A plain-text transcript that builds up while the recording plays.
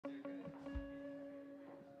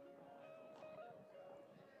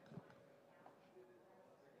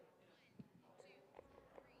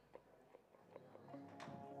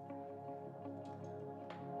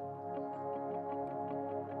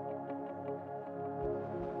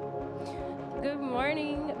Good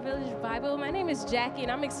morning, Village Bible. My name is Jackie,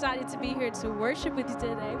 and I'm excited to be here to worship with you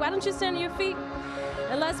today. Why don't you stand on your feet,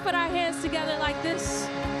 and let's put our hands together like this.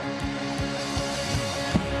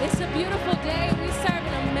 It's a beautiful day. We serve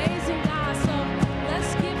an amazing God, so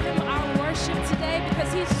let's give him our worship today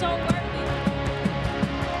because he's so worthy.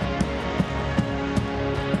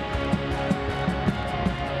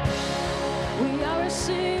 We are a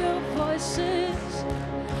sea of voices.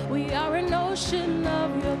 We are an ocean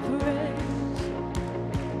of your praise.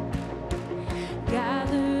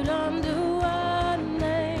 Gathered under one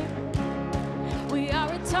name, we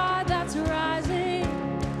are a tide that's rising,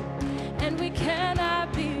 and we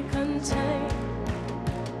cannot be contained.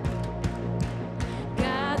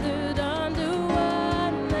 Gathered under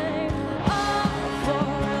one name, oh, for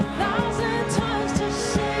 1,000 tongues to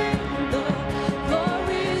sing the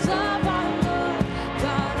glories of our Lord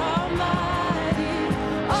God Almighty.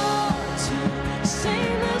 Oh, to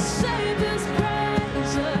sing the Savior's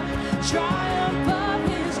praise, triumph of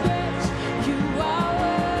his grace. You are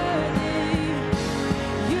worthy.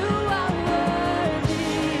 You are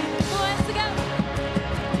worthy. Let's go.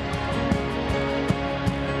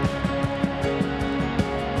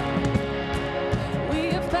 We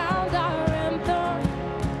have found our anthem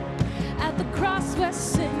at the cross where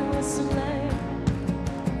sin was slain.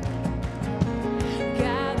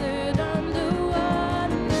 Gathered under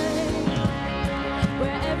one name,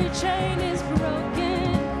 where every chain is broken,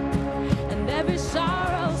 every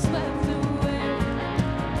sorrow swept away.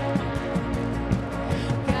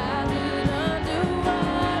 Gathered under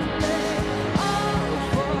one name, oh,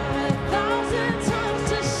 for 1,000 tongues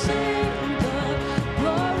to sing the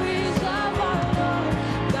glories of our Lord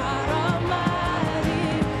God Almighty.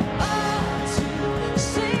 Oh, to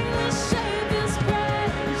sing the Savior's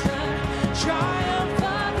praise, the triumph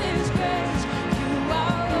of his grace. You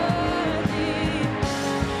are worthy.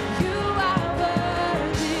 You are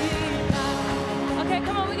worthy. Okay,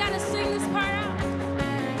 come on, we gotta sing this part out.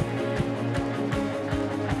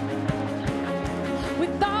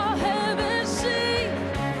 With all heaven sing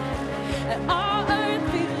and all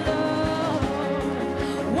earth below,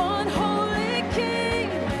 one holy King,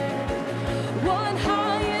 one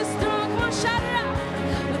highest throne. Come on, shout it out.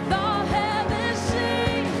 With all heaven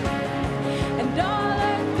sing and all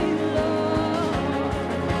earth below,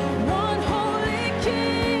 one holy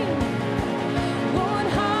King, one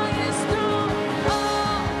highest throne.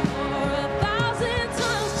 Oh, for 1,000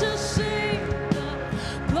 tongues to sing the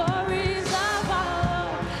glories of our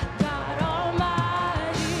Lord God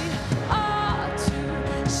Almighty. Oh, to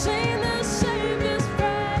sing the Savior's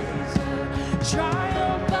praise, the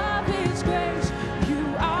triumph of his grace. You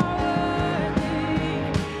are worthy.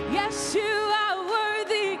 Yes, you are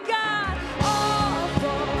worthy, God. Oh,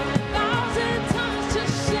 for 1,000 tongues to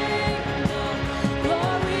sing the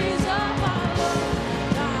glories of our Lord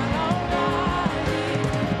God Almighty.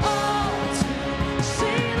 Oh, to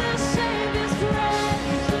sing the Savior's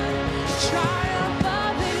praise, the triumph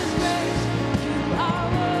of his grace. You are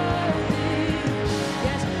worthy.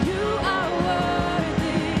 Yes, you are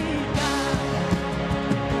worthy, God.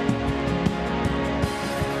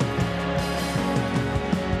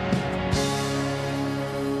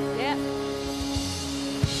 Yeah.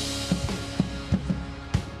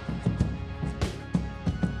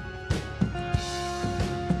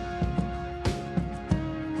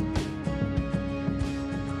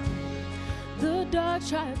 The dark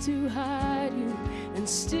tried to hide you and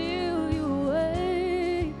steal you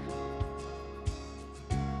away.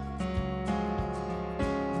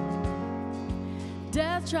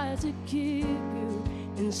 Death tried to keep you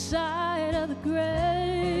inside of the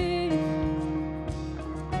grave.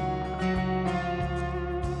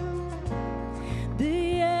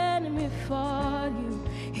 The enemy fought you.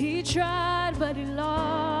 He tried, but he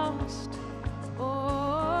lost.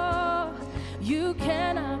 Oh, you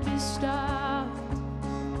cannot be stopped.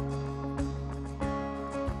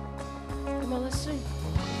 Come on, let's sing.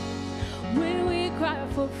 When we cry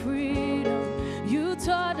for freedom, you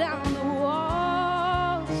tore down the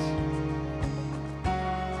walls.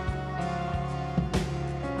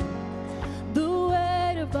 The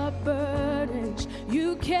weight of our burdens,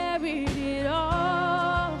 you carried it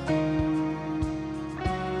all.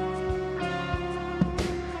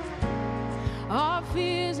 Our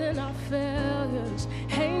fears and our failures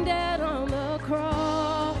hang dead on the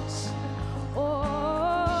cross.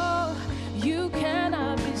 Oh, you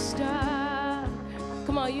cannot be stopped.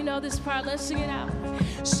 Come on, you know this part, let's sing it out.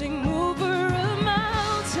 Sing, mover of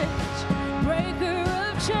mountains, breaker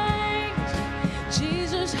of chains,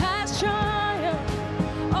 Jesus has triumphed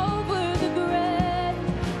over the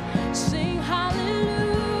grave. Sing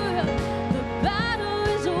hallelujah, the battle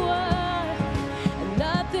is won.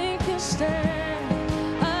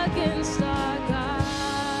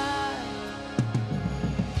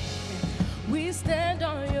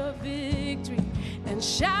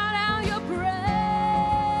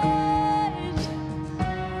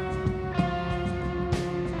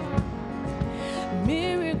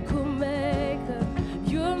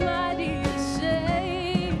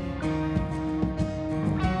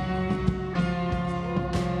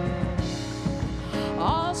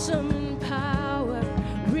 awesome in power,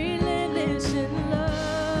 relentless in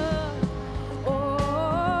love.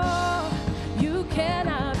 Oh, you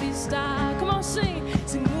cannot be stopped. Come on, sing.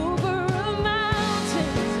 Sing, mover of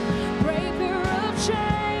mountains, breaker of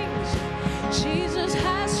chains. Jesus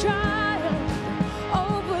has triumphed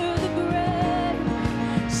over the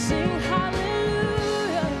grave. Sing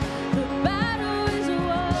hallelujah, the battle is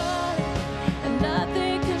won, and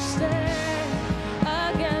nothing can stand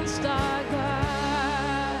against our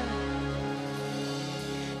God.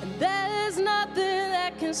 And there's nothing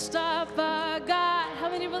that can stop our God. How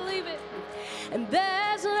many believe it? And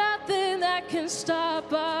there's nothing that can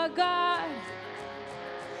stop our God.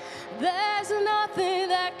 There's nothing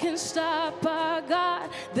that can stop our God.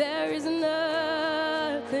 There is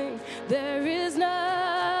nothing. There is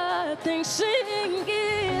nothing. Sing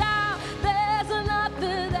it out. There's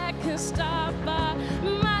nothing that can stop our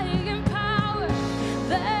mighty and power.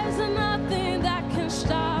 There's nothing that can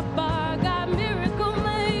stop our God. Miracle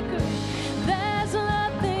maker. There's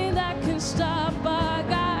nothing that can stop our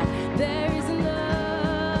God. There is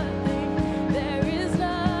nothing. There is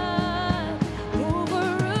none.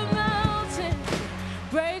 Mover of mountains,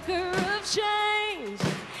 breaker of chains.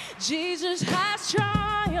 Jesus has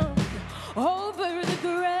triumphed over the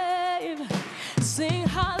grave. Sing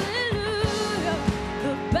hallelujah,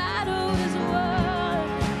 the battle is won,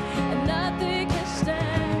 and nothing can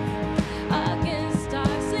stand against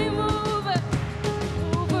us. Sing mover,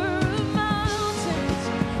 mover of mountains,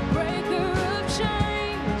 breaker of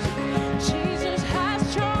chains. Jesus has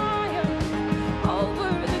triumphed over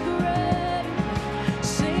the grave.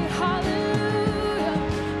 Sing hallelujah,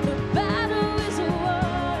 the battle is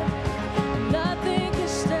won, and nothing can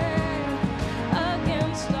stand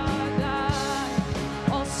against our God.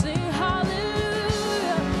 Oh, sing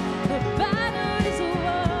hallelujah, the battle is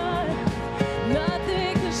won,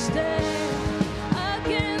 nothing can stand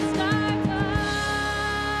against our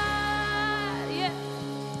God. Yeah.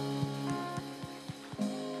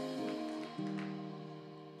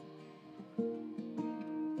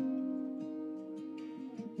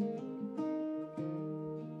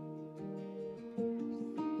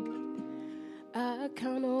 I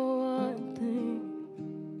count on one thing.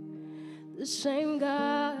 The same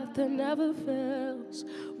God that never fails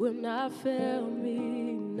will not fail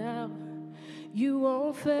me now. You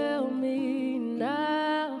won't fail me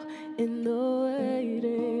now in the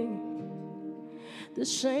waiting. The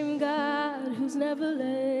same God who's never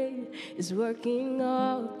late is working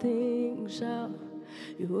all things out.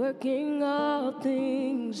 You're working all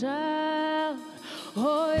things out.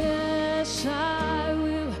 Oh yes, I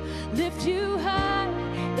will lift you high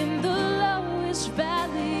in the lowest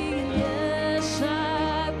valley. And yes,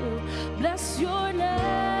 I will bless your name.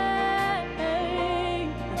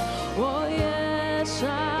 Oh yes,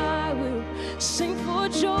 I will sing for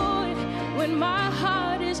joy when my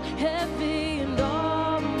heart is heavy and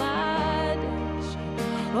all my days.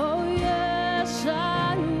 Oh yes,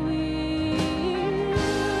 I will.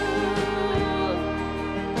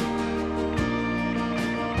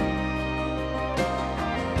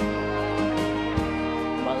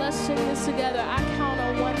 Well, let's sing this together. I count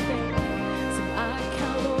on one thing. So I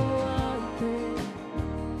count on one thing.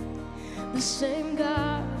 The same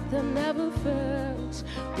God that never fails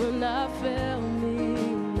will not fail me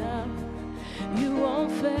now. You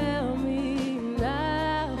won't fail me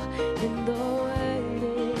now in the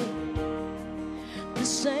waiting. The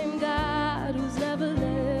same God who's never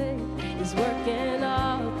late is working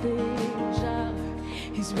all things out.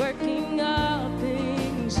 He's working all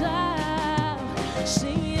things out.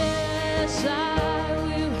 Sing yes, I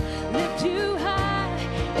will lift you high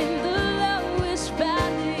in the lowest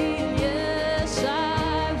valley. And yes,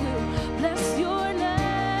 I will bless your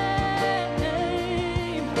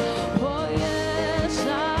name. Oh yes,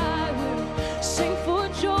 I will sing for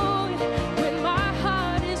joy when my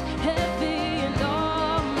heart is heavy and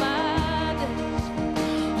all my days.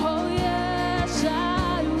 Oh yes,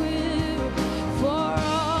 I will for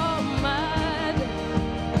all my days.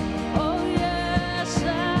 Oh yes,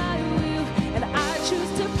 I will, and I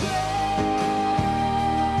choose to praise,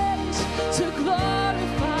 to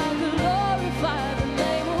glorify the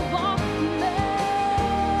name of all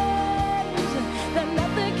names, that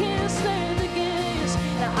nothing can stand against.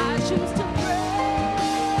 And I choose to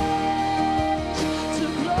praise, to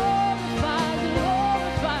glorify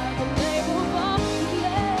the name of all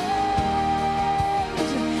names,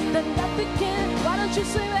 that nothing can. Why don't you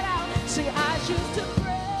sing that out? Sing, I choose to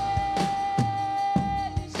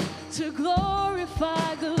praise, to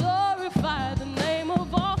glorify the name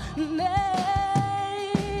of all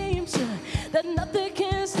names, that nothing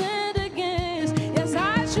can stand against. Yes,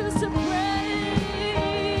 I choose to praise.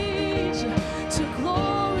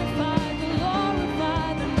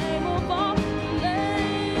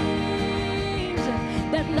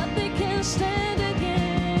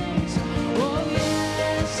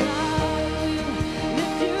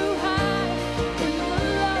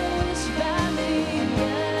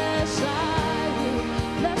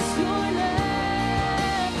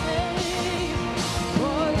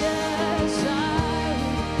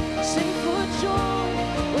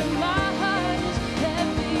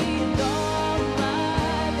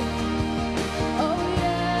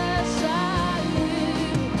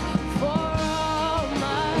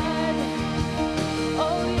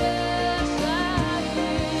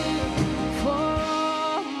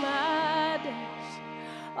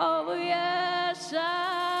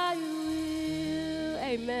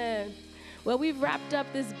 Well, we've wrapped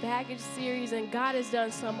up this baggage series, and God has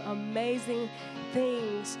done some amazing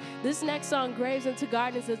things. This next song, Graves into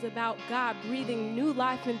Gardens, is about God breathing new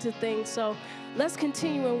life into things. So let's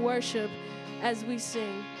continue in worship as we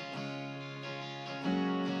sing.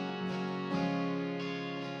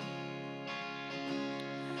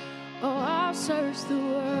 Oh, I've searched the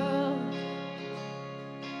world,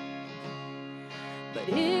 but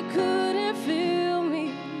it couldn't fill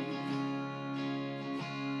me.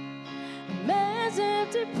 A man's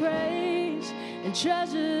empty praise and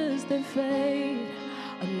treasures that fade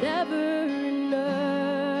are never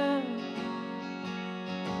enough.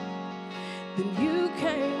 Then you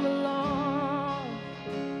came along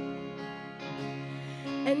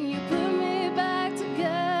and you put me back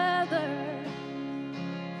together,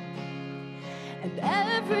 and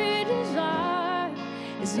every desire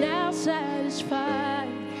is now satisfied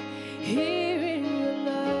here in your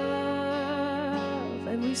love.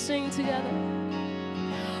 And we sing together.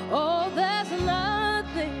 Oh, there's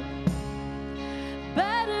nothing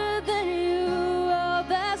better than you. Oh,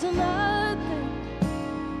 there's nothing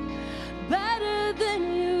better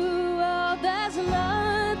than you. Oh, there's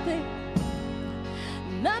nothing,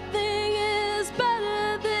 nothing is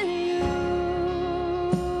better than you.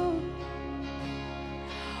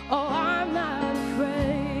 Oh, I'm not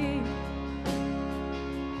afraid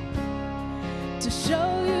to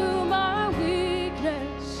show you my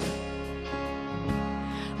weakness,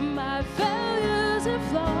 my failures and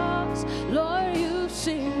flaws. Lord, you've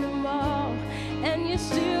seen them all, and you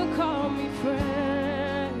still call me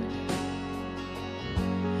friend.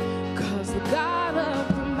 'Cause the God of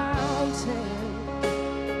the mountain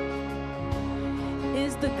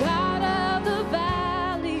is the God of the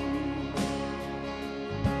valley.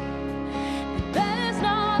 And there's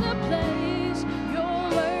not a place your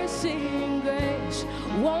mercy and grace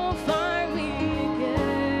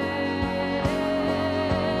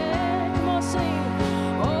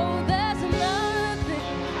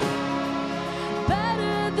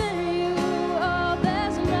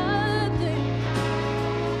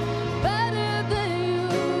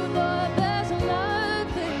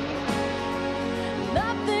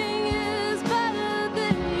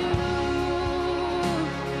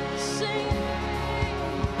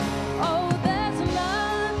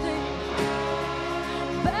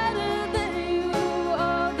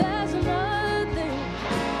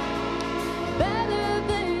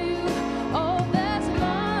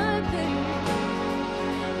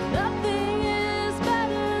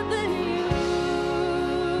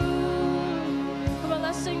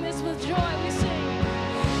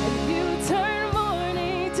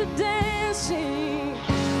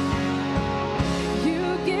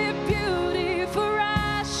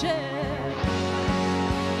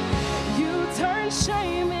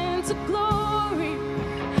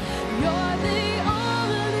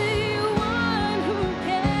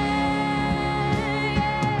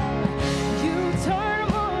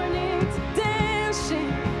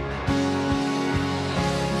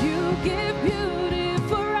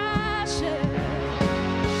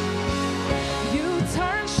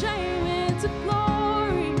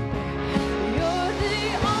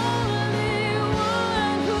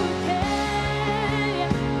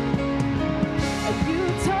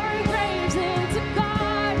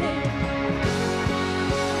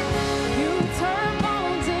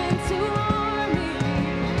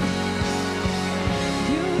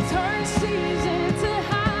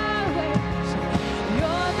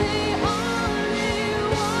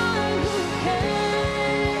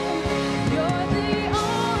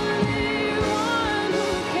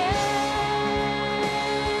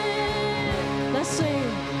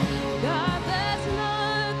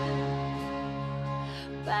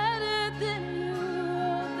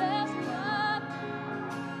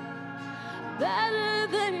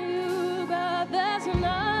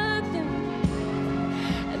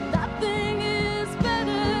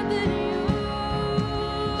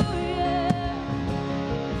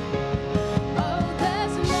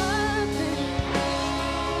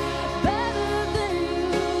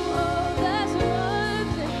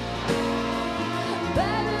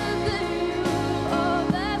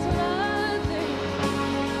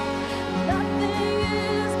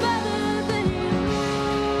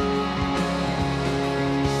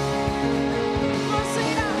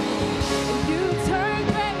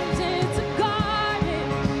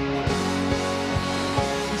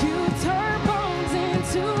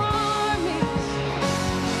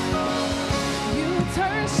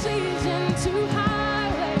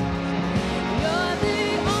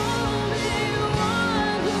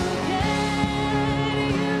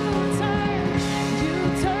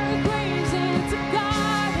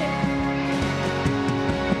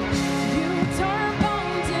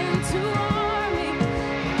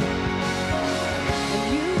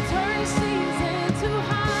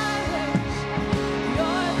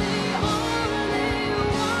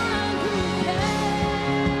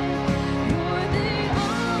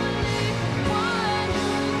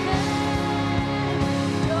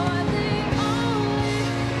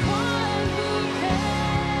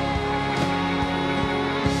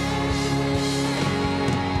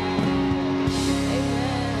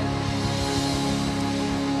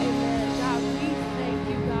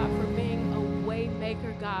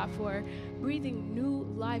for breathing new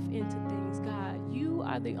life into things, God. You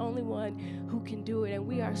are the only one who can do it, and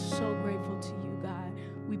we are so grateful to you, God.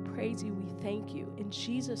 We praise you. We thank you. In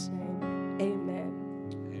Jesus' name, amen.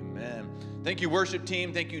 Amen. Thank you, worship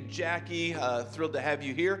team. Thank you, Jackie. Thrilled to have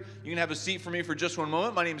you here. You can have a seat for me for just one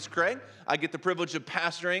moment. My name is Craig. I get the privilege of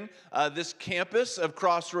pastoring this campus of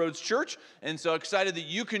Crossroads Church, and so excited that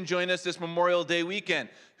you can join us this Memorial Day weekend.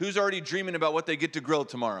 Who's already dreaming about what they get to grill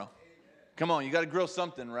tomorrow? Come on, you got to grill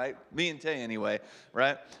something, right? Me and Tay anyway,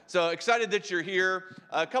 right? So excited that you're here.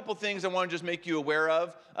 A couple things I want to just make you aware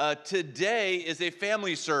of. Today is a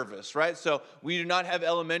family service, right? So we do not have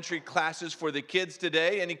elementary classes for the kids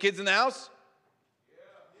today. Any kids in the house?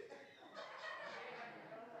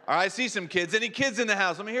 All right, I see some kids. Any kids in the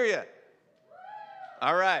house? Let me hear you.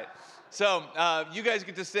 All right. So you guys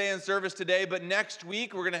get to stay in service today, but next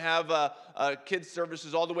week we're going to have kids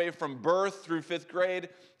services all the way from birth through 5th grade.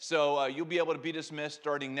 So you'll be able to be dismissed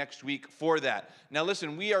starting next week for that. Now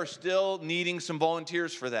listen, we are still needing some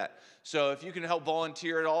volunteers for that. So if you can help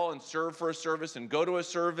volunteer at all and serve for a service and go to a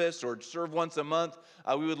service or serve once a month,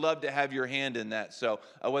 we would love to have your hand in that. So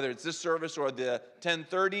whether it's this service or the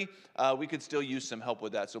 10:30, we could still use some help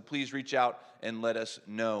with that. So please reach out and let us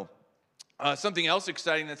know. Something else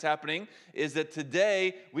exciting that's happening is that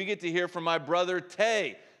today we get to hear from my brother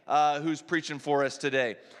Tay, who's preaching for us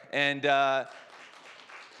today. And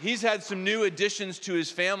he's had some new additions to his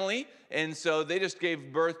family, and so they just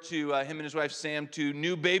gave birth to him and his wife Sam to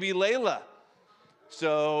new baby Layla.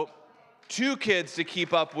 So 2 kids to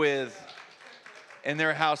keep up with in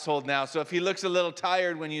their household now. So if he looks a little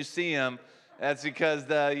tired when you see him, that's because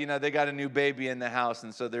they got a new baby in the house,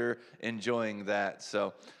 and so they're enjoying that.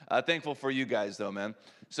 So thankful for you guys, though, man.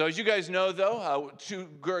 So as you guys know, though, 2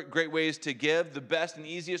 great ways to give. The best and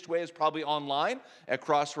easiest way is probably online at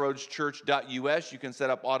crossroadschurch.us. You can set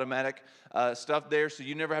up automatic stuff there, so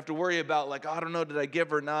you never have to worry about, like, oh, I don't know, did I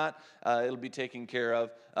give or not? It'll be taken care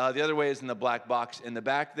of. The other way is in the black box in the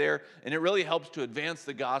back there, and it really helps to advance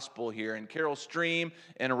the gospel here in Carroll Stream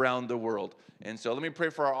and around the world. And so let me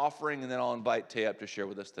pray for our offering, and then I'll invite Tay up to share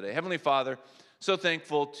with us today. Heavenly Father, so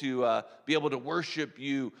thankful to be able to worship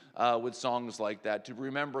you with songs like that, to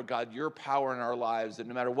remember, God, your power in our lives, that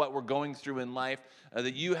no matter what we're going through in life,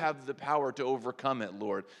 that you have the power to overcome it,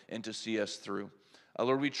 Lord, and to see us through.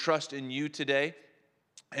 Lord, we trust in you today.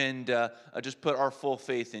 And just put our full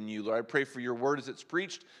faith in you, Lord. I pray for your word as it's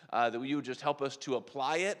preached, that you would just help us to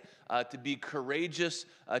apply it, to be courageous,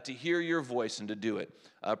 to hear your voice and to do it.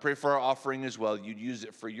 Pray for our offering as well. You'd use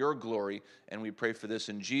it for your glory, and we pray for this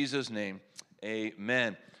in Jesus' name.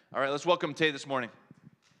 Amen. All right, let's welcome Tay this morning.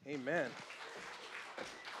 Amen.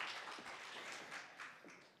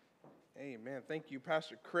 Amen. Thank you,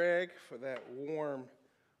 Pastor Craig, for that warm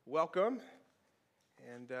welcome.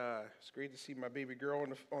 And it's great to see my baby girl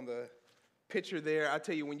on the picture there. I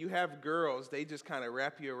tell you, when you have girls, they just kind of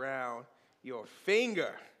wrap you around your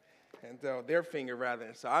finger, and their finger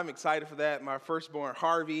rather. So I'm excited for that. My firstborn,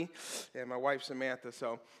 Harvey, and my wife, Samantha.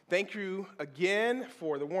 So thank you again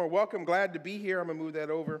for the warm welcome. Glad to be here. I'm going to move that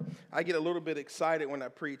over. I get a little bit excited when I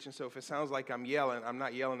preach, and so if it sounds like I'm yelling, I'm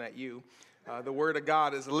not yelling at you. The Word of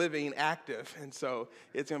God is living and active, and so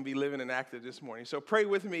it's going to be living and active this morning. So pray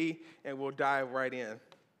with me, and we'll dive right in.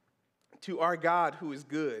 To our God who is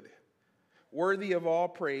good, worthy of all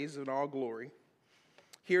praise and all glory,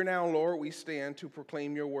 here now, Lord, we stand to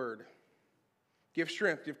proclaim your word. Give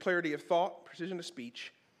strength, give clarity of thought, precision of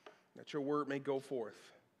speech, that your word may go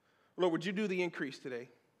forth. Lord, would you do the increase today?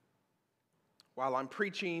 While I'm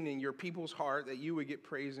preaching in your people's heart, that you would get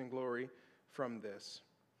praise and glory from this.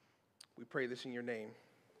 We pray this in your name.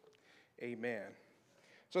 Amen.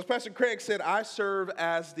 So as Pastor Craig said, I serve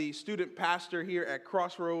as the student pastor here at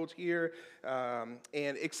Crossroads here. And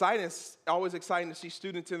always exciting to see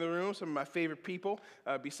students in the room, some of my favorite people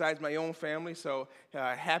besides my own family. So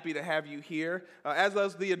happy to have you here. As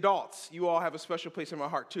does the adults. You all have a special place in my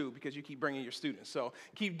heart too, because you keep bringing your students. So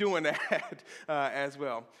keep doing that as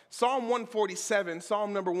well. Psalm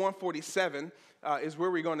number 147 is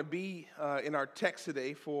where we're going to be in our text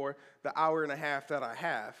today for the hour and a half that I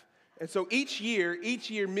have. And so each year,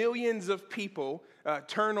 millions of people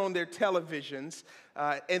turn on their televisions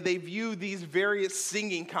and they view these various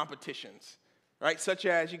singing competitions, right? Such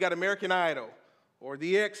as you got American Idol, or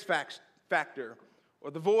the X Factor, or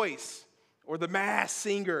The Voice, or The Masked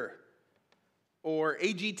Singer, or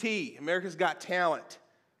AGT, America's Got Talent,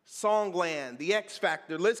 Songland, the X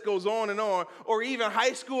Factor, list goes on, or even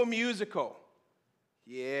High School Musical.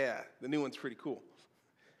 Yeah, the new one's pretty cool.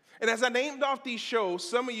 And as I named off these shows,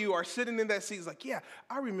 some of you are sitting in that seat like, yeah,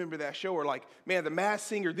 I remember that show. Or like, man, The Masked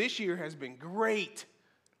Singer this year has been great.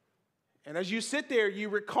 And as you sit there, you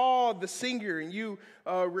recall the singer and you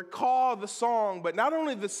recall the song, but not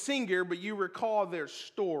only the singer, but you recall their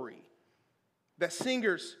story. That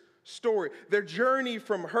singer's story, their journey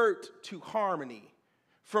from hurt to harmony,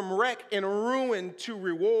 from wreck and ruin to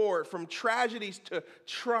reward, from tragedies to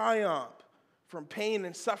triumph, from pain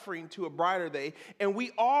and suffering to a brighter day. And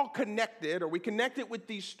we all connected with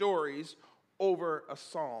these stories over a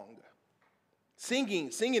song. Singing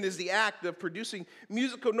is the act of producing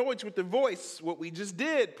musical notes with the voice, what we just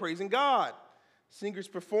did, praising God. Singers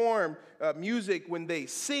perform music when they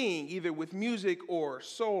sing, either with music or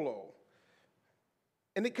solo.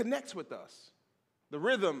 And it connects with us. The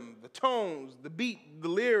rhythm, the tones, the beat, the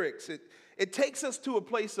lyrics. It takes us to a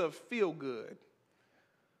place of feel good.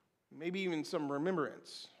 Maybe even some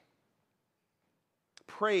remembrance.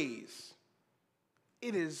 Praise.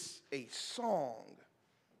 It is a song.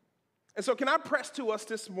 And so can I press to us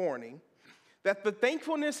this morning that the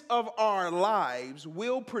thankfulness of our lives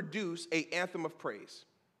will produce an anthem of praise.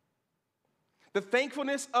 The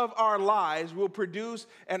thankfulness of our lives will produce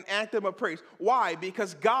an anthem of praise. Why?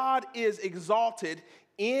 Because God is exalted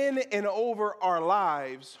in and over our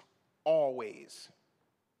lives always.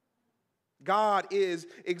 God is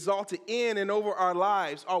exalted in and over our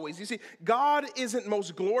lives always. You see, God isn't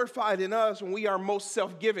most glorified in us when we are most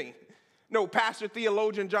self-giving. No, pastor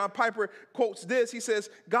theologian John Piper quotes this. He says,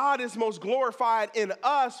 God is most glorified in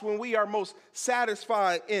us when we are most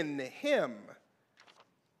satisfied in him.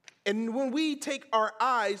 And when we take our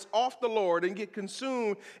eyes off the Lord and get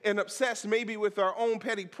consumed and obsessed maybe with our own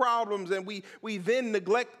petty problems, and we then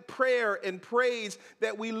neglect prayer and praise,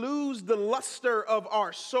 that we lose the luster of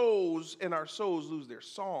our souls, and our souls lose their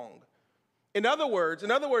song. In other words,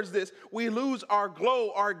 this, we lose our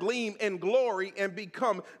glow, our gleam, and glory, and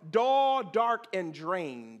become dull, dark, and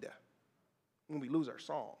drained when we lose our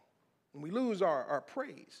song, when we lose our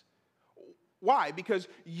praise. Why? Because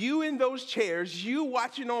you in those chairs, you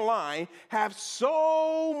watching online, have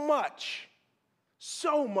so much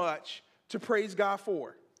to praise God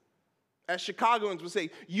for. As Chicagoans would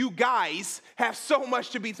say, you guys have so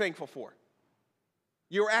much to be thankful for.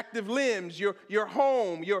 Your active limbs, your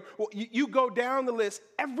home, you go down the list.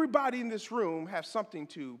 Everybody in this room has something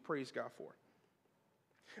to praise God for.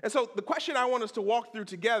 And so the question I want us to walk through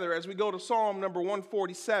together as we go to Psalm number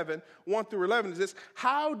 147, 1 through 11 is this: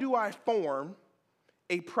 how do I form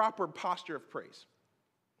a proper posture of praise?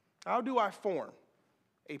 How do I form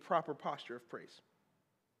a proper posture of praise?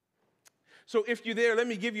 So if you're there, let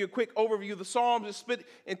me give you a quick overview. The Psalms are split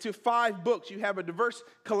into 5 books. You have a diverse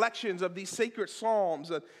collections of these sacred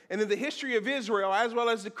psalms. And in the history of Israel, as well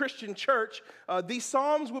as the Christian church, these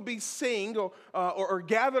psalms will be sung or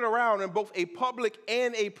gathered around in both a public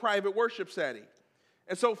and a private worship setting.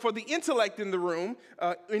 And so for the intellect in the room,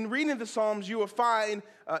 in reading the Psalms, you will find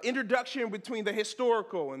introduction between the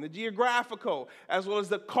historical and the geographical, as well as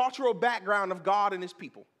the cultural background of God and his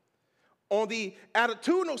people. On the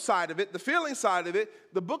attitudinal side of it, the feeling side of it,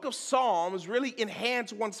 the book of Psalms really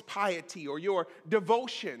enhance one's piety or your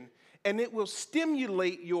devotion, and it will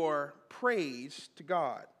stimulate your praise to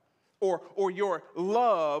God or your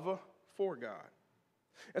love for God.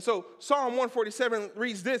 And so Psalm 147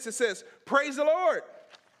 reads this. It says, "Praise the Lord,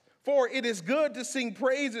 for it is good to sing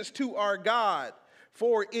praises to our God,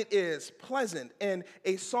 for it is pleasant, and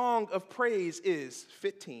a song of praise is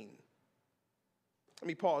fitting." Let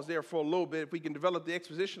me pause there for a little bit, if we can develop the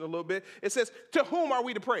exposition a little bit. It says, to whom are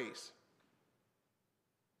we to praise?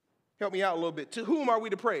 Help me out a little bit. To whom are we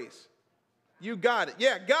to praise? You got it.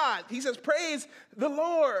 Yeah, God. He says, praise the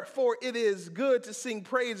Lord, for it is good to sing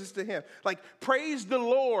praises to him. Like, praise the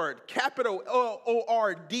Lord, capital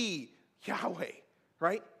L-O-R-D, Yahweh,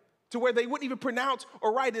 right? To where they wouldn't even pronounce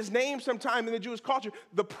or write his name sometime in the Jewish culture,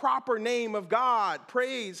 the proper name of God.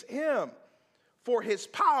 Praise him for his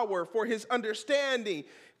power, for his understanding,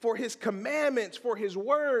 for his commandments, for his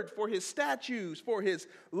word, for his statutes, for his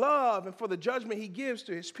love, and for the judgment he gives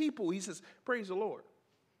to his people. He says, praise the Lord.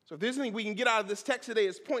 So if there's anything we can get out of this text today,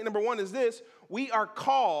 is point number 1 is this: we are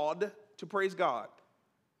called to praise God.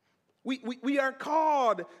 We are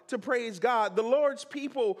called to praise God. The Lord's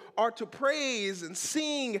people are to praise and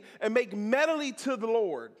sing and make melody to the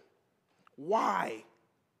Lord. Why?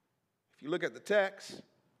 If you look at the text,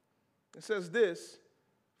 it says this: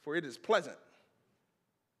 for it is pleasant,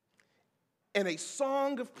 and a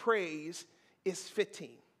song of praise is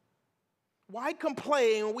fitting. Why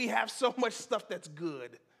complain when we have so much stuff that's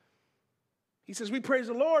good? He says we praise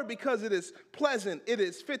the Lord because it is pleasant, it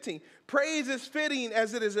is fitting. Praise is fitting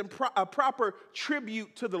as it is a proper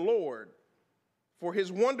tribute to the Lord for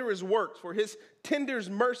his wondrous works, for his tender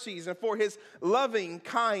mercies, and for his loving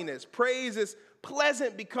kindness. Praise is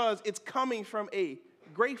pleasant because it's coming from a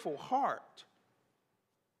grateful heart.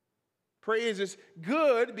 Praise is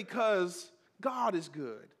good because God is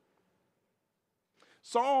good.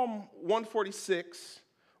 Psalm 146,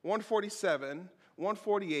 147,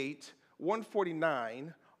 148,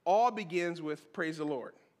 149 all begins with praise the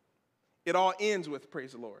Lord. It all ends with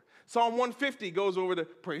praise the Lord. Psalm 150 goes over to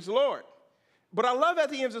praise the Lord. But I love at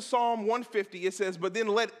the end of Psalm 150, it says, but then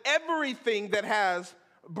let everything that has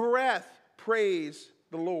breath praise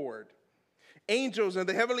the Lord. Angels and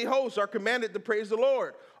the heavenly hosts are commanded to praise the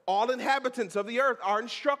Lord. All inhabitants of the earth are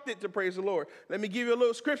instructed to praise the Lord. Let me give you a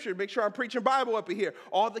little scripture. Make sure I'm preaching Bible up in here.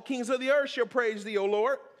 All the kings of the earth shall praise thee, O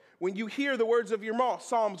Lord, when you hear the words of your mouth.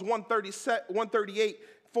 Psalms 138,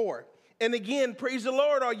 4. And again, praise the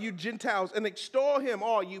Lord, all you Gentiles, and extol him,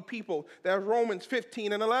 all you people. That's Romans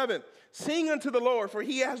 15 and 11. Sing unto the Lord, for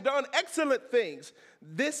he has done excellent things.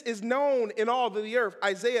 This is known in all the earth.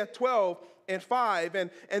 Isaiah 12 and 5.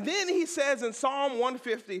 And then he says in Psalm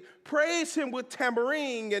 150, praise him with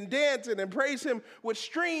tambourine and dancing, and praise him with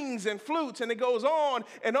strings and flutes. And it goes on,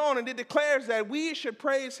 and it declares that we should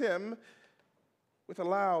praise him with a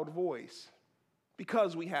loud voice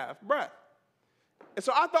because we have breath. And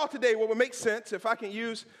so I thought today what would make sense, if I can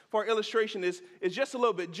use for illustration, is just a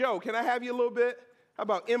little bit. Joe, can I have you a little bit? How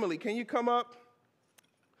about Emily? Can you come up?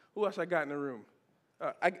 Who else I got in the room?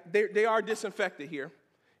 They are disinfected here.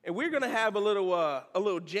 And we're going to have a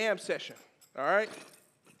little jam session, all right?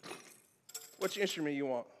 Which instrument you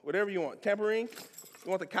want? Whatever you want. Tambourine? You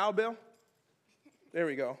want the cowbell? There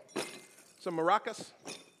we go. Some maracas?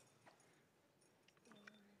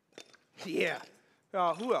 Yeah.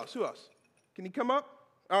 Who else? Can you come up?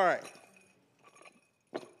 All right.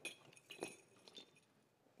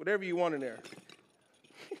 Whatever you want in there.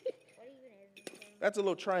 That's a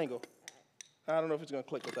little triangle. I don't know if it's going to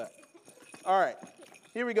click with that. All right.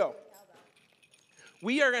 Here we go.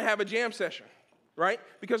 We are going to have a jam session, right?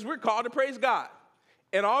 Because we're called to praise God.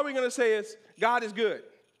 And all we're going to say is, God is good.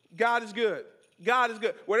 God is good. God is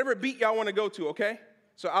good. Whatever beat y'all want to go to, okay?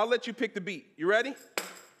 So I'll let you pick the beat. You ready?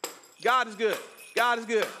 God is good. God is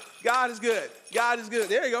good. God is good. God is good.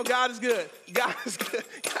 There you go. God is good. God is good.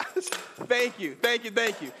 God is good. Thank you. Thank you.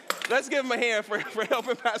 Thank you. Let's give him a hand for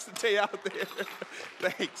helping Pastor Tay out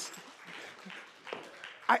there. Thanks.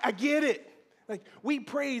 I get it. Like, we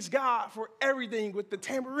praise God for everything, with the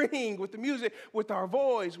tambourine, with the music, with our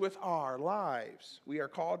voice, with our lives. We are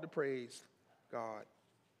called to praise God.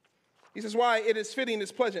 He says, why it is fitting,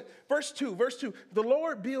 it's pleasant. Verse 2, the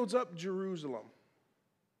Lord builds up Jerusalem,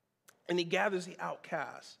 and he gathers the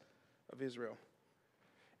outcasts of Israel.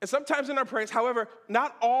 And sometimes in our prayers, however,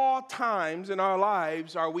 not all times in our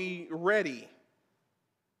lives are we ready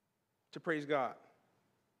to praise God.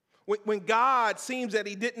 When God seems that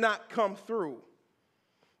he did not come through,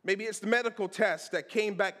 maybe it's the medical test that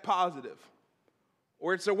came back positive,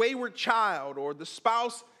 or it's a wayward child, or the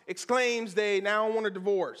spouse exclaims they now want a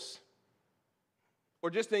divorce, or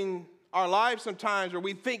just in our lives sometimes where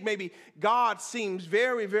we think maybe God seems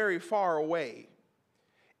very, very far away.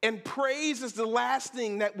 And praise is the last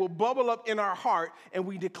thing that will bubble up in our heart and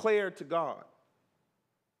we declare to God.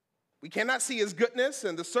 We cannot see his goodness,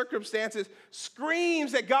 and the circumstances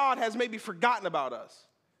screams that God has maybe forgotten about us.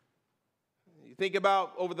 You think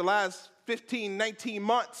about over the last 15, 19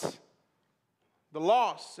 months, the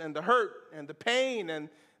loss and the hurt and the pain and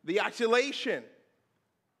the isolation.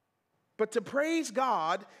 But to praise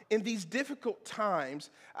God in these difficult times,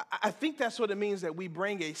 I think that's what it means that we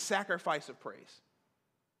bring a sacrifice of praise.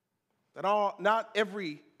 That not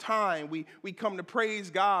every time we come to praise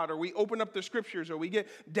God, or we open up the scriptures, or we get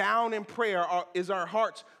down in prayer, is our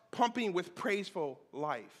hearts pumping with praiseful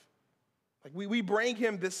life. Like we bring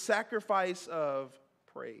him this sacrifice of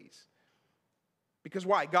praise. Because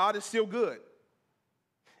why? God is still good.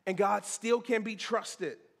 And God still can be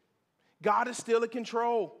trusted. God is still in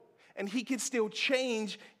control. And he can still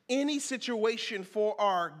change any situation for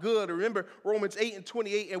our good. Remember Romans 8 and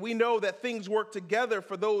 28, and we know that things work together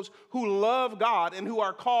for those who love God and who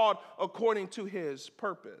are called according to his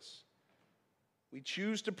purpose. We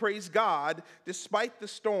choose to praise God despite the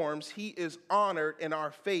storms. He is honored and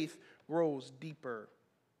our faith grows deeper.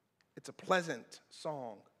 It's a pleasant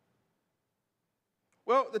song.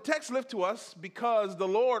 Well, the text lifts to us because the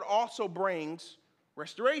Lord also brings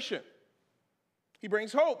restoration. He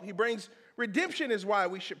brings hope. He brings redemption, is why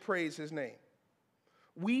we should praise his name.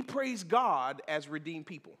 We praise God as redeemed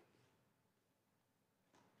people.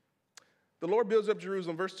 The Lord builds up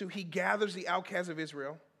Jerusalem. Verse 2, he gathers the outcasts of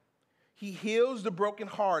Israel. He heals the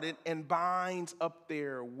brokenhearted and binds up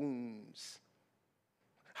their wounds.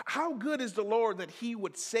 How good is the Lord that he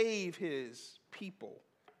would save his people?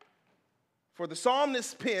 For the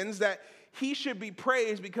psalmist pens that he should be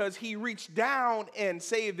praised because he reached down and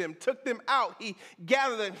saved them, took them out, he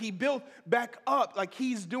gathered them, he built back up, like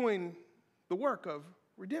he's doing the work of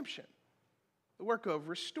redemption, the work of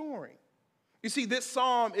restoring. You see, this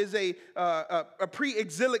psalm is a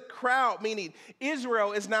pre-exilic crowd, meaning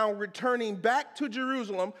Israel is now returning back to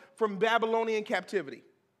Jerusalem from Babylonian captivity.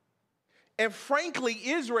 And frankly,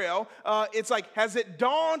 Israel, it's like, has it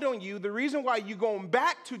dawned on you, the reason why you're going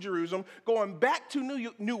back to Jerusalem, going back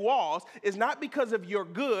to new walls, is not because of your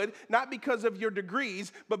good, not because of your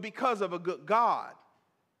degrees, but because of a good God.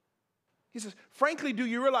 He says, frankly, do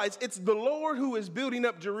you realize it's the Lord who is building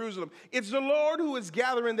up Jerusalem? It's the Lord who is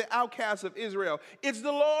gathering the outcasts of Israel. It's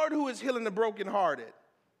the Lord who is healing the brokenhearted.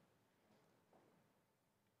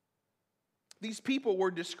 These people were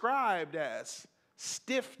described as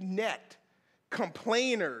stiff-necked,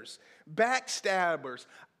 complainers, backstabbers,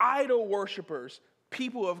 idol worshipers,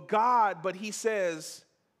 people of God, but he says,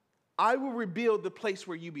 I will rebuild the place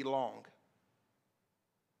where you belong.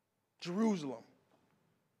 Jerusalem.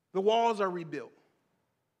 The walls are rebuilt.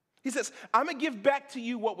 He says, I'm going to give back to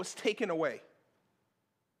you what was taken away.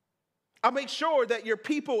 I'll make sure that your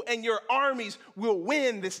people and your armies will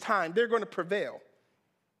win this time. They're going to prevail.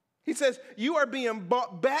 He says, you are being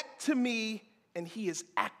brought back to me, and he is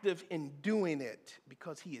active in doing it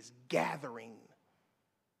because he is gathering.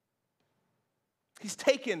 He's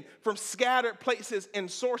taken from scattered places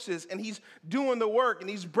and sources, and he's doing the work, and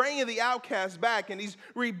he's bringing the outcasts back, and he's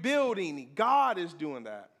rebuilding. God is doing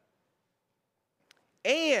that.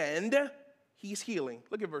 And he's healing.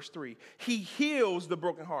 Look at verse 3. He heals the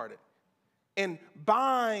brokenhearted and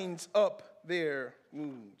binds up their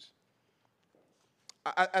wounds.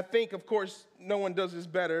 I think, of course, no one does this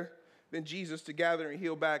better than Jesus to gather and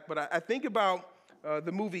heal back, but I think about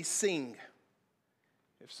the movie Sing,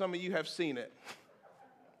 if some of you have seen it,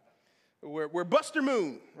 where Buster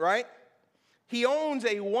Moon, right? He owns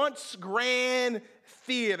a once grand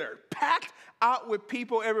theater, packed out with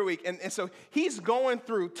people every week, and so he's going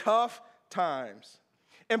through tough times.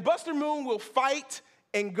 And Buster Moon will fight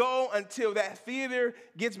and go until that theater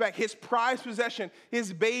gets back, his prized possession,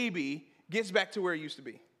 his baby, gets back to where it used to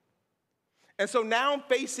be. And so now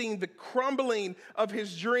facing the crumbling of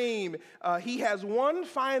his dream, he has one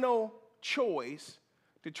final choice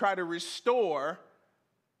to try to restore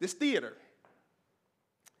this theater.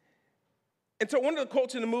 And so one of the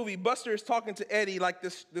quotes in the movie, Buster is talking to Eddie like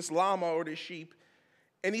this llama or this sheep,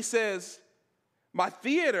 and he says, my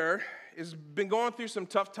theater has been going through some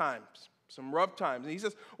tough times, some rough times. And he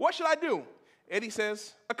says, what should I do? Eddie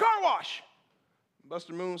says, a car wash.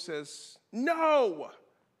 Buster Moon says, no.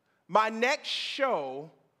 My next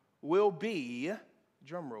show will be,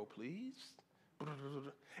 drum roll please,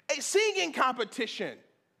 a singing competition.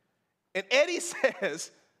 And Eddie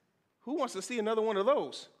says, who wants to see another one of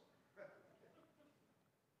those?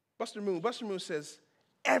 Buster Moon says,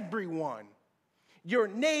 everyone. Your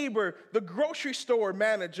neighbor, the grocery store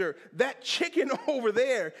manager, that chicken over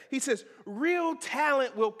there. He says, real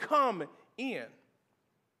talent will come in.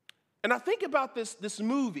 And I think about this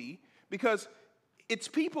movie because it's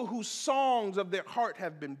people whose songs of their heart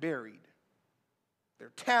have been buried.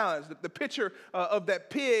 Their talents, the picture of that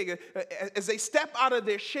pig, as they step out of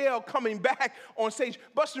their shell coming back on stage,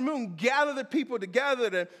 Buster Moon gathered the people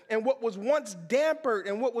together, and what was once dampered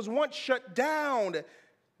and what was once shut down,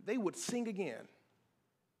 they would sing again.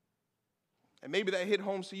 And maybe that hit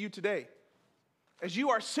home to you today. As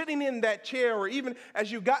you are sitting in that chair, or even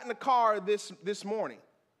as you got in the car this morning,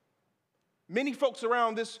 many folks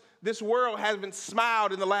around this world haven't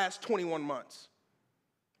smiled in the last 21 months.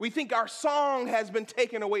 We think our song has been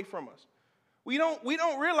taken away from us. We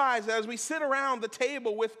don't realize that as we sit around the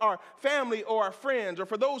table with our family or our friends, or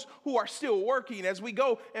for those who are still working, as we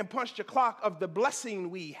go and punch the clock of the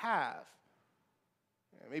blessing we have.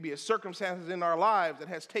 Maybe a circumstances in our lives that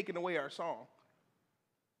has taken away our song.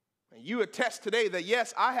 And you attest today that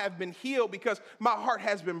yes, I have been healed because my heart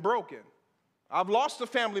has been broken. I've lost a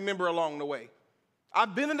family member along the way.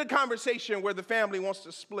 I've been in a conversation where the family wants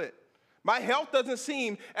to split. My health doesn't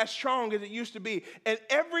seem as strong as it used to be. And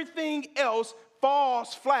everything else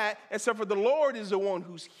falls flat, except for the Lord is the one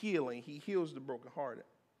who's healing. He heals the brokenhearted.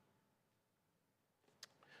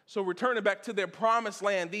 So returning back to their promised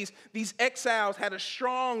land, these exiles had a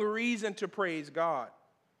strong reason to praise God.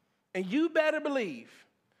 And you better believe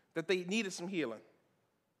that they needed some healing.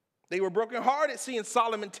 They were brokenhearted seeing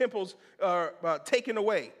Solomon temples taken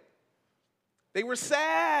away. They were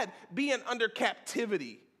sad being under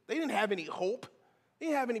captivity. They didn't have any hope. They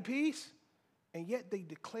didn't have any peace. And yet they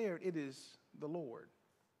declared it is the Lord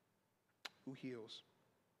who heals.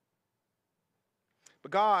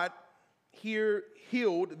 But God He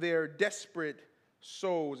healed their desperate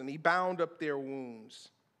souls, and he bound up their wounds.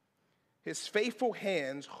 His faithful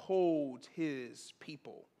hands hold his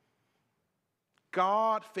people.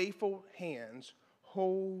 God, faithful hands,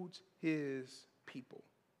 holds his people.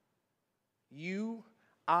 You,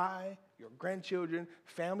 I, your grandchildren,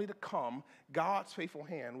 family to come, God's faithful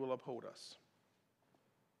hand will uphold us.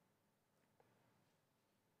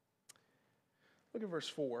 Look at verse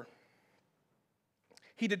 4.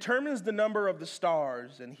 He determines the number of the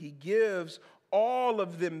stars, and he gives all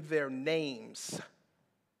of them their names.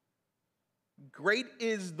 Great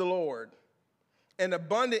is the Lord, and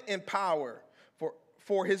abundant in power,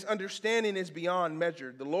 for his understanding is beyond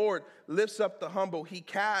measure. The Lord lifts up the humble. He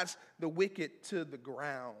casts the wicked to the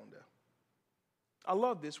ground. I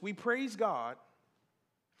love this. We praise God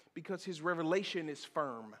because his revelation is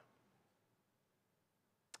firm.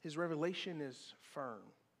 His revelation is firm.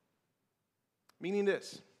 Meaning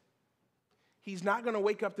this, he's not going to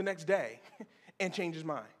wake up the next day and change his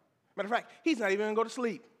mind. Matter of fact, he's not even going to go to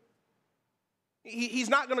sleep. He's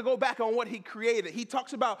not going to go back on what he created. He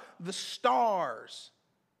talks about the stars.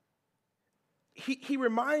 He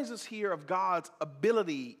reminds us here of God's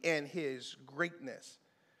ability and his greatness.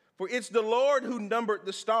 For it's the Lord who numbered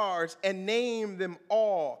the stars and named them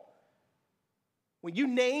all. When you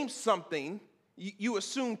name something, you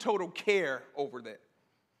assume total care over that.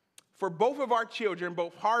 For both of our children,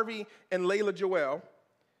 both Harvey and Layla Joelle,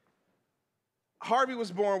 Harvey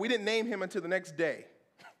was born, we didn't name him until the next day.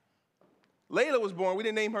 Layla was born, we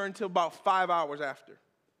didn't name her until about 5 hours after.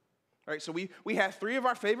 All right, so we had 3 of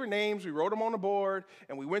our favorite names, we wrote them on the board,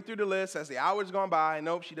 and we went through the list as the hours gone by.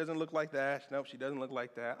 Nope, she doesn't look like that. Nope, she doesn't look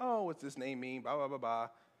like that. Oh, what's this name mean? Blah, blah, blah, blah.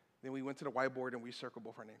 Then we went to the whiteboard and we circled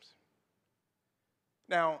both our names.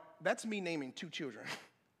 Now, that's me naming 2 children.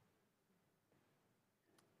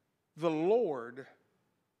 The Lord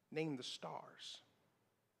named the stars.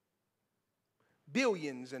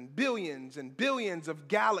 Billions and billions and billions of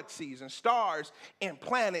galaxies and stars and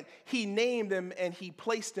planets. He named them and he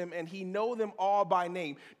placed them and he knows them all by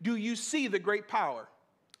name. Do you see the great power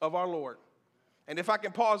of our Lord? And if I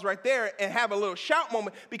can pause right there and have a little shout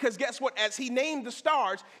moment, because guess what? As he named the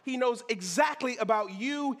stars, he knows exactly about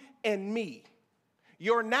you and me.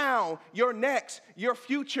 Your now, your next, your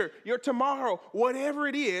future, your tomorrow, whatever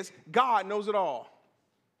it is, God knows it all.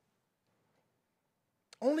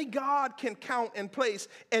 Only God can count and place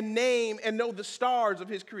and name and know the stars of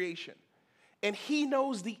his creation. And he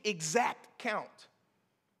knows the exact count.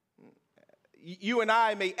 You and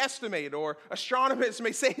I may estimate, or astronomers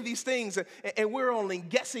may say these things, and we're only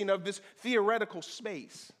guessing of this theoretical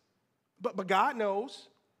space. But God knows.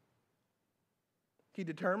 He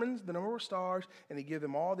determines the number of stars, and he gives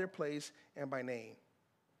them all their place and by name.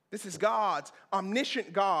 This is God's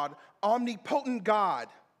omniscient God, omnipotent God.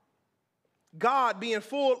 God being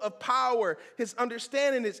full of power, his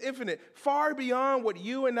understanding is infinite, far beyond what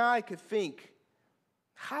you and I could think.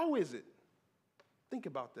 How is it, think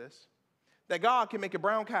about this, that God can make a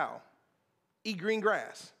brown cow eat green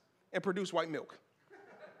grass and produce white milk?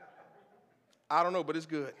 I don't know, but it's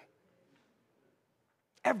good.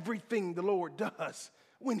 Everything the Lord does,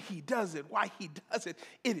 when he does it, why he does it,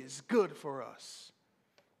 it is good for us.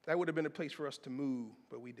 That would have been a place for us to move,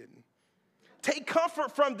 but we didn't. Take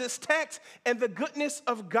comfort from this text and the goodness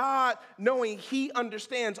of God, knowing he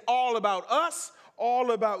understands all about us,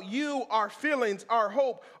 all about you, our feelings, our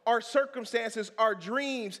hope, our circumstances, our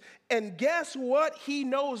dreams. And guess what? He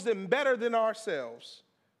knows them better than ourselves.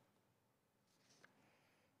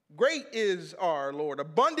 Great is our Lord,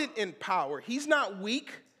 abundant in power. He's not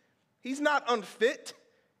weak. He's not unfit.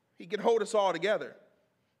 He can hold us all together.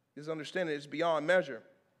 His understanding is beyond measure.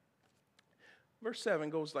 Verse 7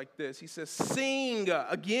 goes like this. He says, sing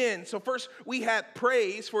again. So first we had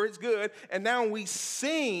praise for his good, and now we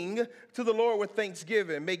sing to the Lord with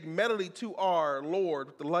thanksgiving. Make melody to our Lord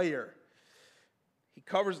with the lyre. He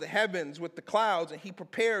covers the heavens with the clouds, and he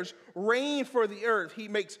prepares rain for the earth. He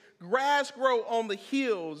makes grass grow on the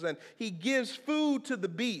hills, and he gives food to the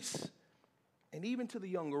beasts, and even to the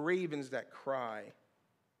young ravens that cry.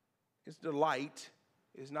 His delight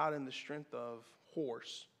is not in the strength of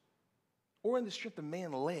horse or in the strength of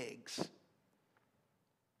man's legs,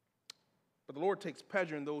 but the Lord takes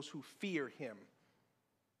pleasure in those who fear him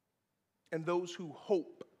and those who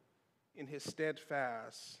hope in his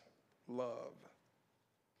steadfast love.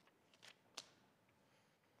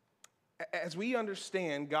 As we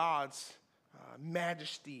understand God's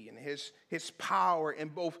majesty and his power in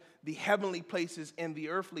both the heavenly places and the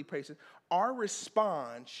earthly places, our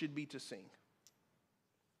response should be to sing,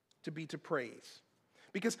 to be to praise.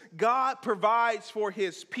 Because God provides for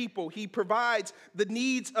his people. He provides the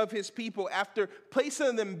needs of his people. After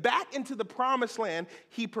placing them back into the promised land,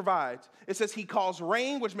 he provides. It says he calls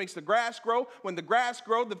rain, which makes the grass grow. When the grass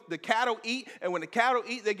grows, the cattle eat. And when the cattle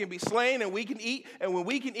eat, they can be slain and we can eat. And when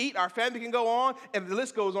we can eat, our family can go on. And the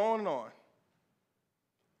list goes on and on.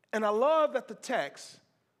 And I love that the text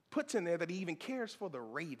puts in there that he even cares for the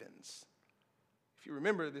ravens. If you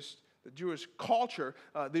remember this, the Jewish culture,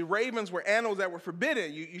 the ravens were animals that were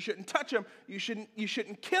forbidden. You shouldn't touch them. You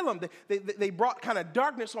shouldn't kill them. They brought kind of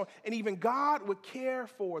darkness on. And even God would care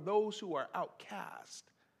for those who are outcast.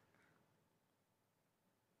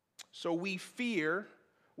 So we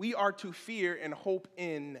are to fear and hope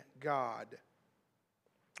in God.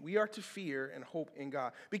 We are to fear and hope in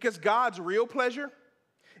God. Because God's real pleasure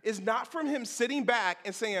is not from him sitting back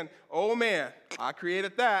and saying, oh man, I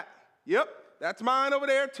created that. Yep. That's mine over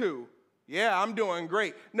there too. Yeah, I'm doing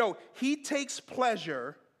great. No, he takes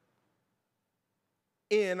pleasure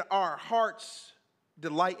in our hearts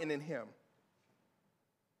delighting in him.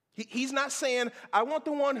 He's not saying, I want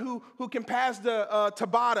the one who can pass the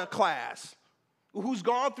Tabata class, who's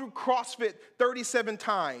gone through CrossFit 37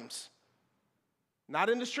 times. Not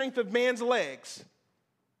in the strength of man's legs,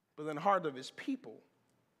 but in the heart of his people,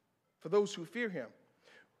 for those who fear him.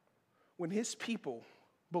 When his people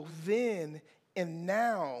both then and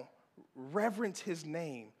now reverence his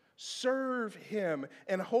name, serve him,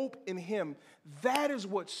 and hope in him, that is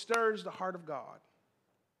what stirs the heart of God.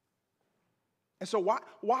 And so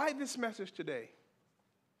why this message today?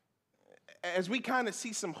 As we kind of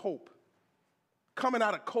see some hope coming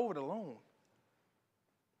out of COVID alone.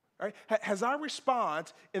 All right? Has our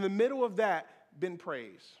response in the middle of that been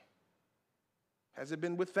praise? Has it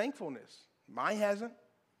been with thankfulness? Mine hasn't.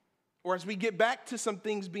 Or as we get back to some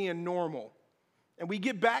things being normal, and we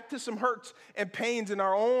get back to some hurts and pains in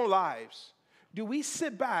our own lives, do we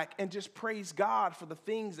sit back and just praise God for the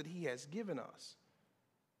things that he has given us?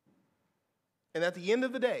 And at the end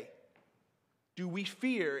of the day, do we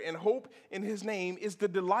fear and hope in his name? Is the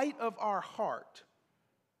delight of our heart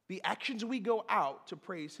the actions we go out to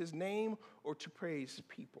praise his name or to praise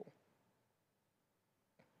people?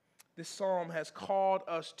 This psalm has called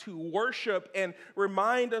us to worship and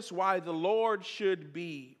remind us why the Lord should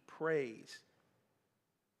be praised.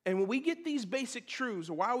 And when we get these basic truths,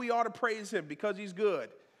 why we ought to praise him because he's good,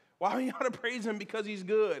 why we ought to praise him because he's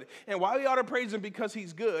good, and why we ought to praise him because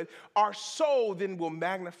he's good, our soul then will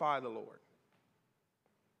magnify the Lord.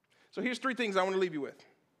 So here's three things I want to leave you with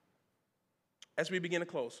as we begin to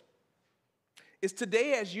close. Is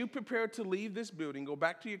today, as you prepare to leave this building, go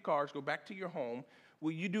back to your cars, go back to your home,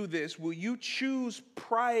 will you do this? Will you choose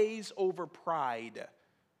praise over pride?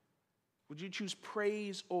 Would you choose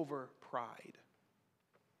praise over pride?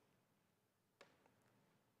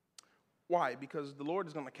 Why? Because the Lord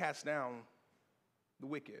is going to cast down the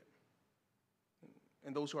wicked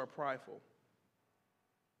and those who are prideful.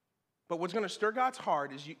 But what's going to stir God's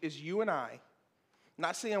heart is you and I,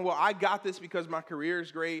 not saying, well, I got this because my career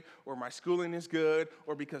is great or my schooling is good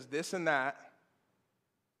or because this and that.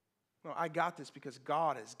 No, I got this because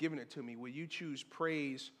God has given it to me. Will you choose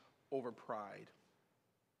praise over pride?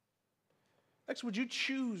 Next, would you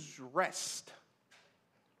choose rest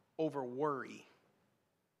over worry?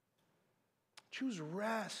 Choose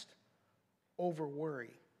rest over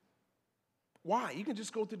worry. Why? You can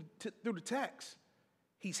just go through the text.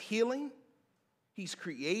 He's healing. He's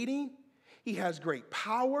creating. He has great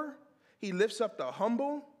power. He lifts up the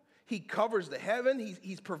humble. He covers the heaven.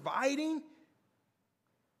 He's providing.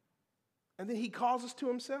 And then he calls us to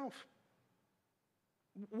himself.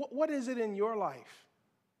 What is it in your life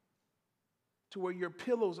to where your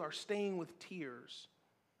pillows are stained with tears?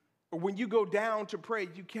 Or when you go down to pray,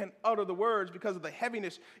 you can't utter the words because of the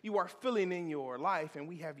heaviness you are feeling in your life, and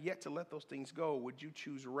we have yet to let those things go. Would you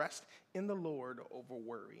choose rest in the Lord over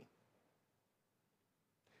worry?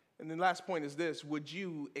 And then last point is this: would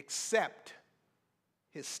you accept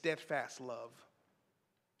his steadfast love?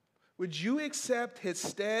 Would you accept his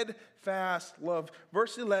steadfast love?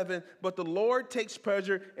 Verse 11, but the Lord takes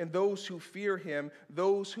pleasure in those who fear him,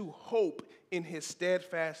 those who hope in his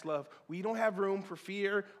steadfast love. We don't have room for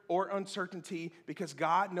fear or uncertainty because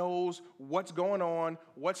God knows what's going on,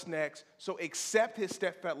 what's next. So accept his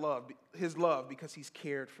steadfast love, his love, because he's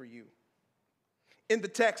cared for you. In the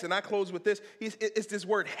text, and I close with this, it's this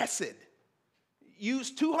word hesed.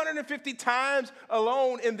 Used 250 times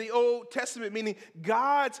alone in the Old Testament, meaning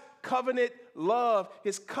God's covenant love,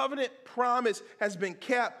 his covenant promise has been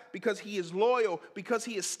kept because he is loyal, because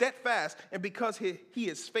he is steadfast, and because he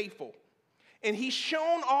is faithful. And he's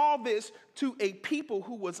shown all this to a people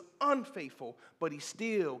who was unfaithful, but he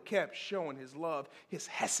still kept showing his love, his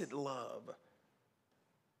hesed love.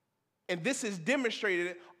 And this is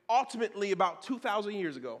demonstrated ultimately about 2,000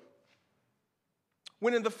 years ago,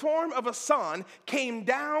 when in the form of a son came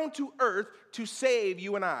down to earth to save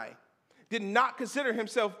you and I. Did not consider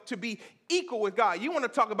himself to be equal with God. You want to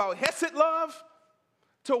talk about hesed love?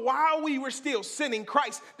 To while we were still sinning,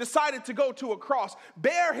 Christ decided to go to a cross,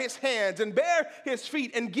 bear his hands and bear his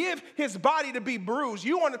feet and give his body to be bruised.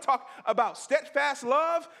 You want to talk about steadfast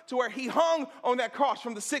love, to where he hung on that cross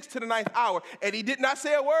from the 6th to the 9th hour, and he did not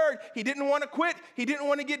say a word. He didn't want to quit. He didn't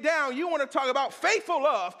want to get down. You want to talk about faithful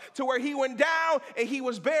love, to where he went down and he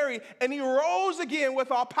was buried and he rose again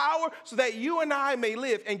with all power so that you and I may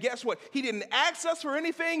live. And guess what? He didn't ask us for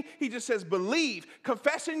anything. He just says, believe,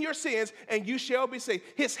 confess in your sins, and you shall be saved.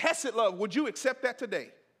 His hesed love, would you accept that today?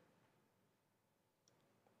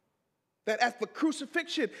 That at the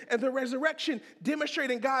crucifixion and the resurrection,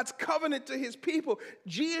 demonstrating God's covenant to his people,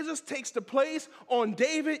 Jesus takes the place on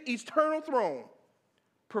David's eternal throne,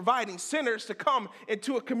 providing sinners to come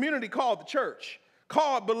into a community called the church,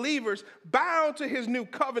 called believers, bound to his new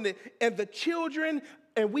covenant, and the children,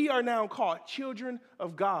 and we are now called children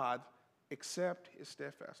of God, accept his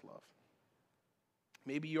steadfast love.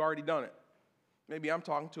 Maybe you already done it. Maybe I'm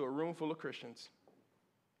talking to a room full of Christians.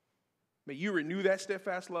 May you renew that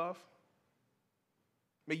steadfast love.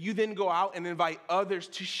 May you then go out and invite others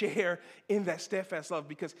to share in that steadfast love,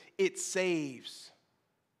 because it saves.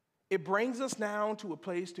 It brings us now to a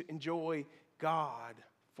place to enjoy God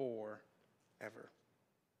forever.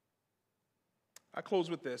 I close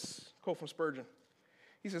with this quote from Spurgeon.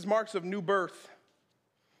 He says, marks of new birth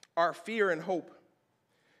are fear and hope.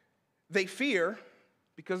 They fear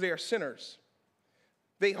because they are sinners.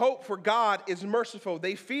 They hope, for God is merciful.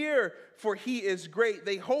 They fear, for he is great.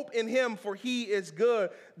 They hope in him, for he is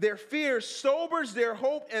good. Their fear sobers their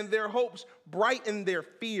hope, and their hopes brighten their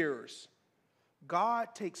fears. God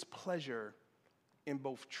takes pleasure in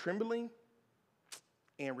both trembling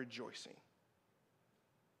and rejoicing.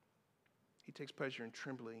 He takes pleasure in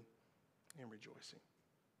trembling and rejoicing.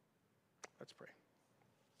 Let's pray.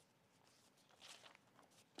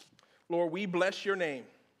 Lord, we bless your name.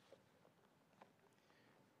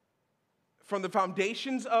 From the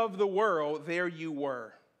foundations of the world, there you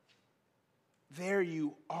were. There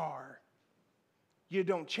you are. You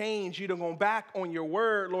don't change. You don't go back on your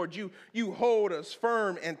word, Lord. You hold us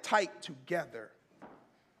firm and tight together.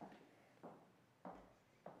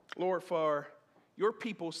 Lord, for your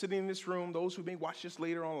people sitting in this room, those who may watch this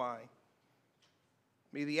later online,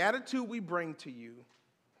 may the attitude we bring to you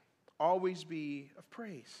always be of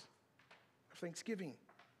praise, of thanksgiving,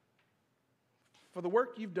 for the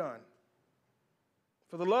work you've done,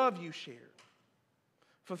 for the love you shared,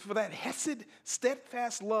 for that hesed,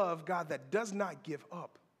 steadfast love, God, that does not give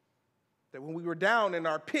up. That when we were down in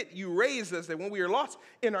our pit, you raised us. That when we were lost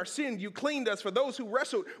in our sin, you cleaned us. For those who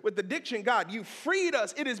wrestled with addiction, God, you freed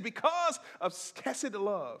us. It is because of hesed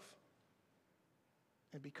love.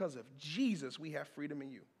 And because of Jesus, we have freedom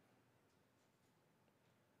in you.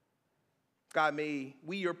 God, may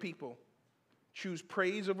we, your people, choose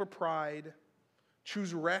praise over pride,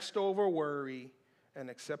 choose rest over worry, and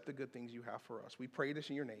accept the good things you have for us. We pray this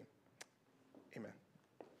in your name. Amen.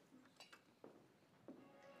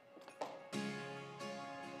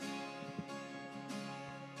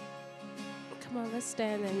 Come on, let's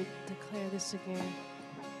stand and declare this again.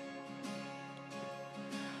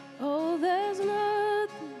 Oh, there's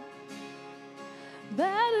nothing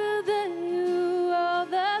better than you. Oh,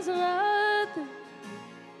 there's nothing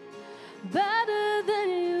better than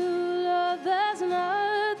you. Oh, there's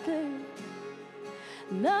nothing.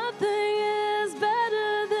 Nothing is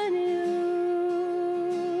better than you.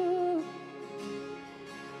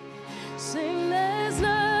 Sing, there's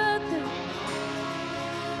nothing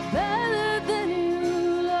better than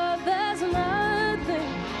you, Lord. There's nothing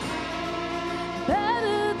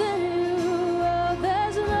better than you. Oh,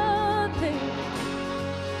 there's nothing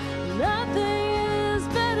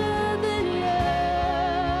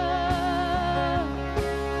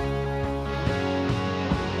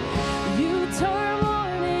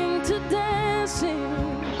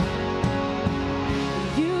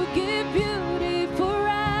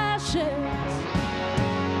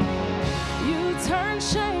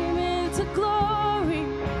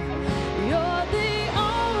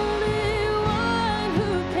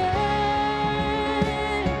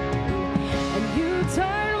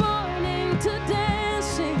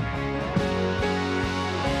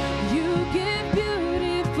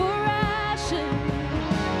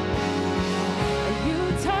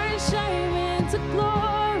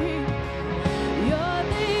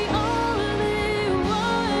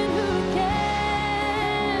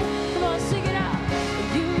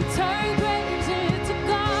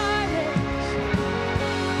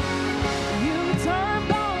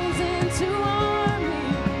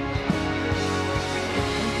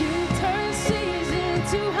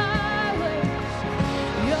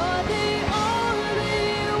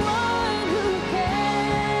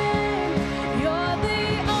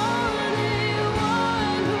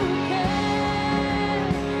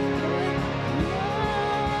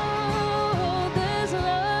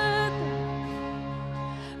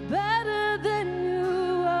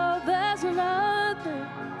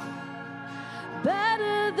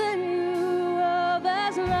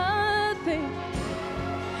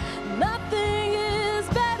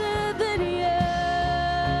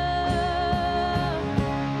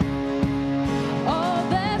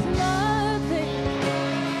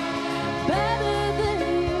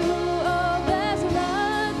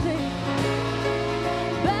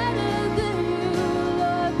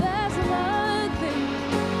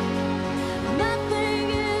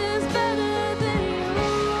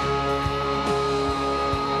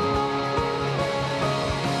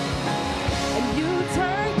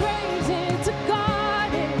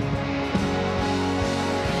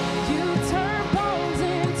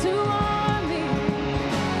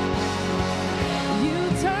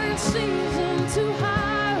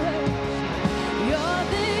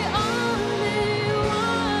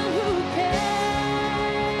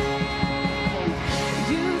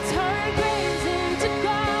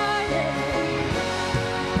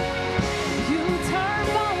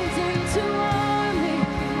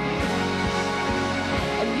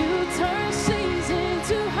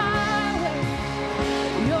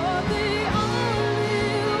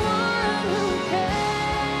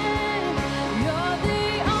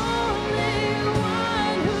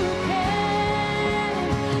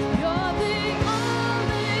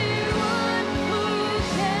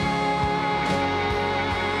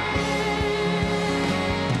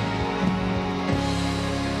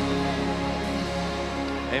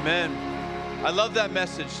Amen. I love that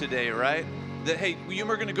message today, right? That, hey, you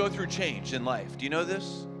are going to go through change in life. Do you know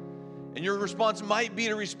this? And your response might be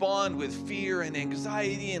to respond with fear and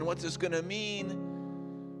anxiety and what's this going to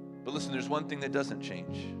mean? But listen, there's one thing that doesn't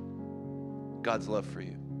change. God's love for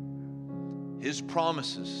you. His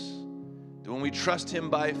promises, that when we trust him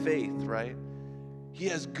by faith, right? He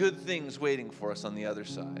has good things waiting for us on the other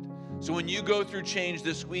side. So when you go through change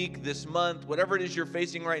this week, this month, whatever it is you're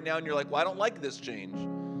facing right now, and you're like, well, I don't like this change.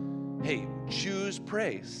 Hey, choose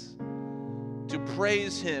praise. To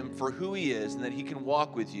praise him for who he is and that he can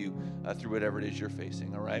walk with you through whatever it is you're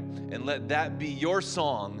facing, all right? And let that be your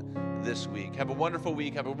song this week. Have a wonderful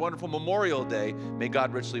week. Have a wonderful Memorial Day. May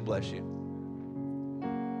God richly bless you.